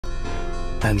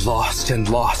and lost and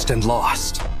lost and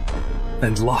lost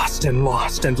and lost and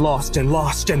lost and lost and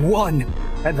lost and won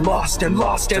and lost and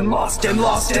lost and lost and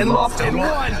lost and lost and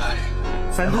won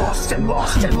and lost and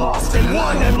lost and lost and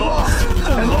won and lost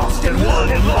and lost and won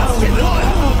and lost and won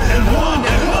and won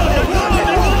and won and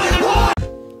won and won.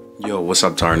 Yo, what's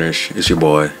up, Tarnish? It's your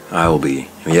boy ILB.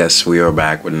 Yes, we are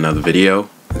back with another video.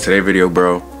 In today's video,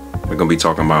 bro, we're gonna be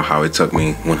talking about how it took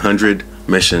me 100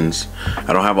 missions.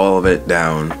 I don't have all of it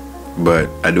down, but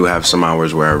I do have some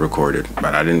hours where I recorded.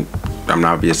 But I'm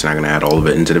obviously not gonna add all of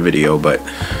it into the video, but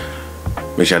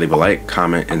make sure you leave a like,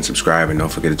 comment, and subscribe, and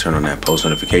don't forget to turn on that post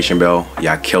notification bell.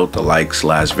 Y'all killed the likes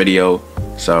last video,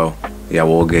 so yeah,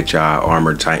 we'll get y'all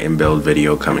Armored Titan build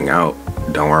video coming out.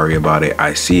 Don't worry about it.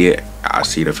 I see it. I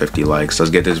see the 50 likes. Let's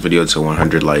get this video to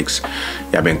 100 likes.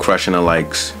 Y'all been crushing the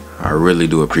likes. I really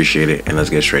do appreciate it, and let's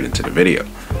get straight into the video.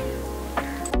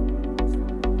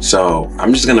 So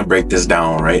I'm just gonna break this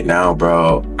down right now,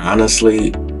 bro. Honestly,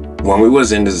 when we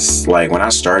was in this, like when I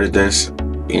started this,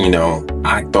 you know,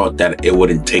 I thought that it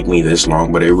wouldn't take me this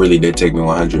long, but it really did take me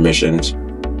 100 missions.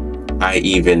 I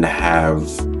even have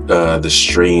the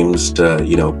streams to,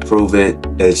 you know, prove it.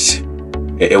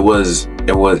 It was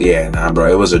yeah, nah, bro,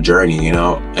 it was a journey, you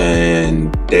know.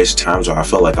 And there's times where I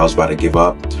felt like I was about to give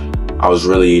up. I was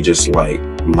really just like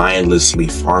mindlessly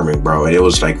farming, bro, and it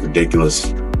was like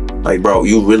ridiculous. Like, bro,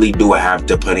 you really do have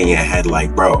to put in your head,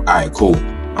 like, bro, all right, cool,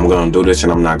 I'm gonna do this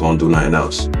and I'm not gonna do nothing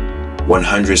else.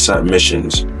 100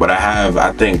 missions, but I have,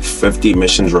 I think, 50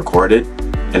 missions recorded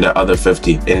and the other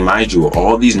 50. And mind you,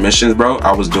 all these missions, bro,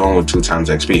 I was doing with 2 times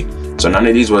XP. So none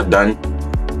of these were done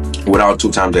without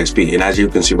 2 times XP. And as you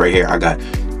can see right here, I got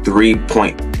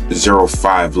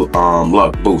 3.05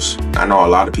 luck boost. I know a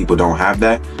lot of people don't have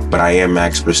that, but I am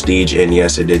max prestige, and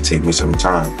yes, it did take me some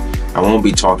time. I won't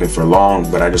be talking for long,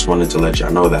 but I just wanted to let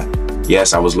y'all know that.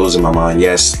 Yes, I was losing my mind.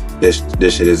 Yes, this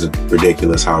shit is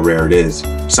ridiculous how rare it is.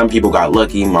 Some people got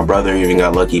lucky. My brother even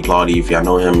got lucky. Plaudy, if y'all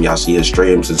know him, y'all see his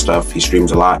streams and stuff. He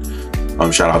streams a lot.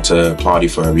 Shout out to Plaudy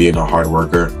for being a hard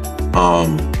worker.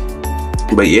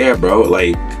 But yeah, bro,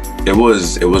 like it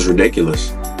was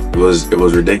ridiculous. It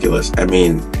was ridiculous. I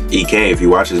mean, EK, if you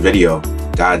watch this video,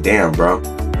 goddamn, bro,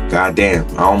 goddamn,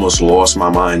 I almost lost my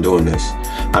mind doing this.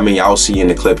 I mean, y'all see in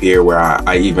the clip here where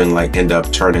I even like end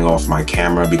up turning off my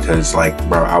camera because, like,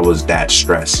 bro, I was that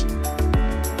stressed.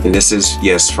 And this is,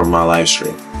 yes, from my live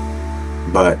stream.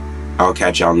 But I'll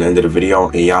catch y'all in the end of the video,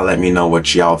 and y'all let me know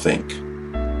what y'all think.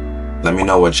 Let me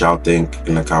know what y'all think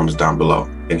in the comments down below.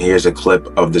 And here's a clip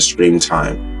of the stream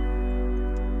time.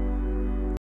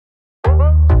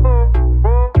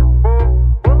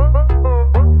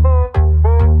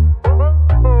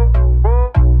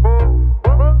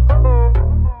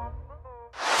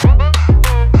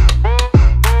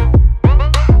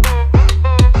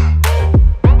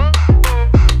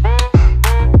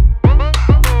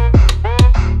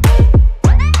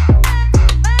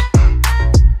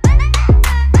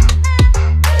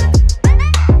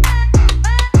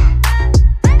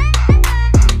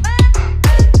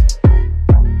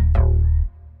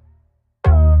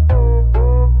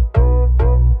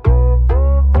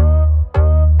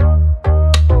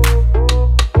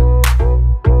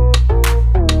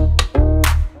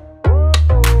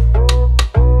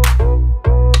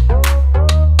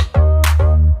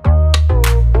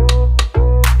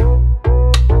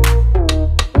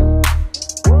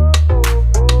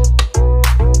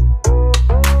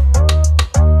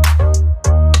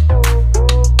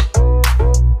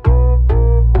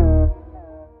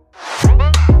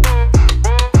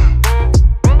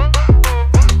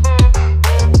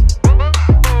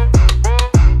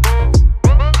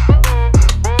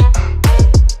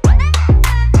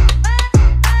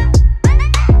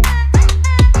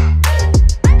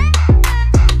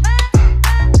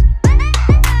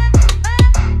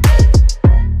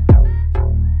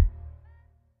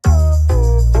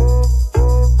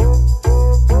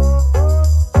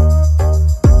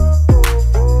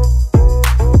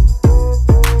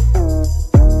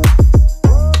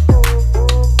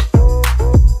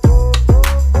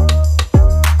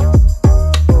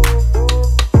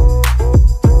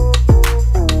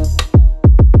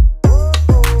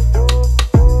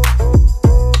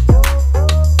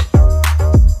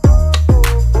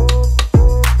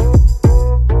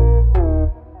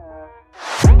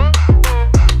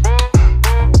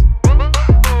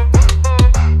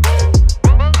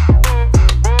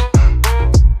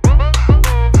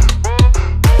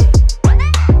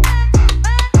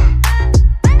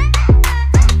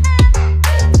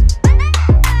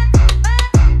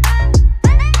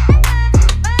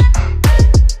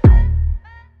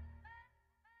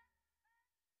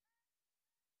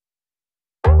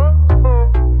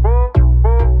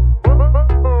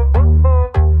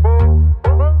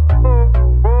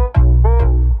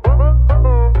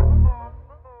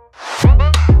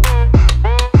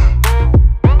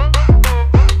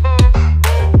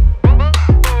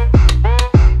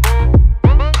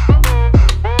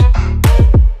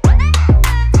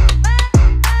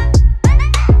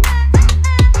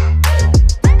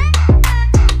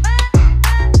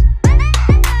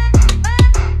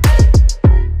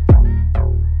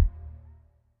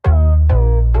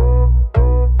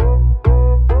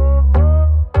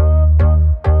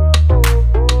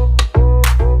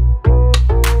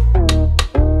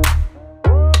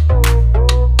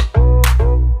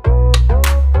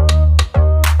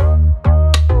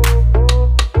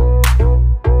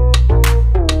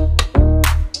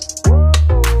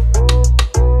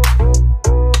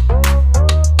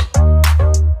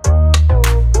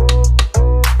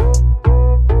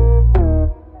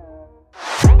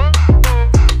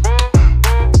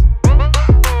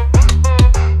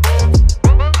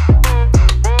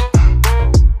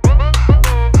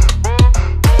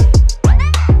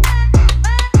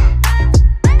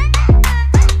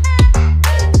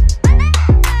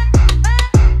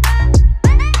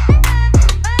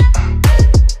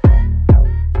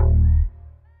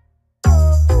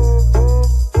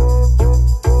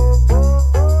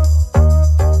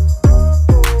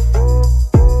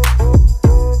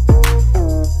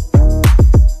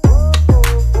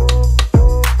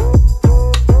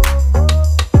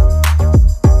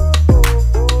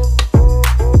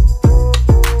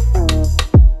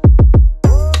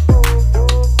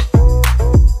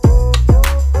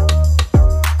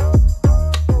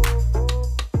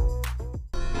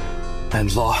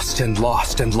 and lost and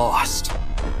lost and lost,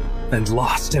 and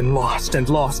lost and lost and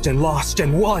lost and lost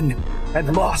and won,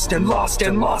 and lost and lost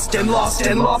and lost and lost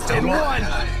and lost and won,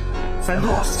 and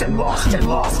lost and lost and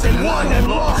lost and won, and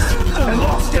lost and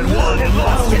lost and won, and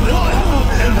lost and won,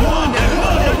 and won and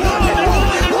won and won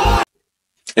and won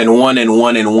and one and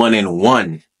one and one and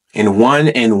one and one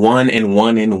and one and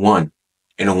one and one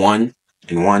and one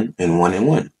and one and one and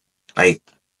one. Like,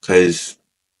 cause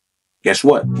guess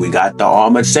what? We got the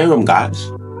armored serum,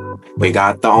 guys. We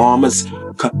got the armored.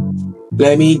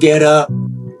 Let me get up in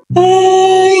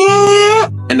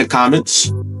the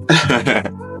comments.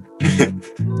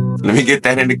 Let me get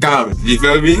that in the comments. You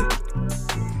feel me?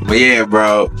 But yeah,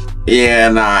 bro. Yeah,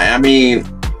 nah. I mean,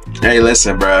 hey,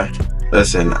 listen, bro.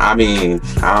 Listen, I mean,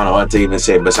 I don't know what to even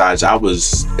say besides I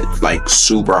was like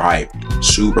super hyped.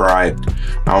 Super hyped.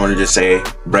 I want to just say,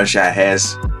 brush your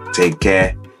hairs, take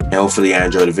care, and hopefully you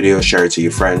enjoyed the video. Share it to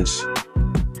your friends,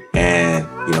 and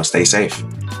you know, stay safe.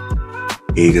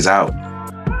 Eagles out.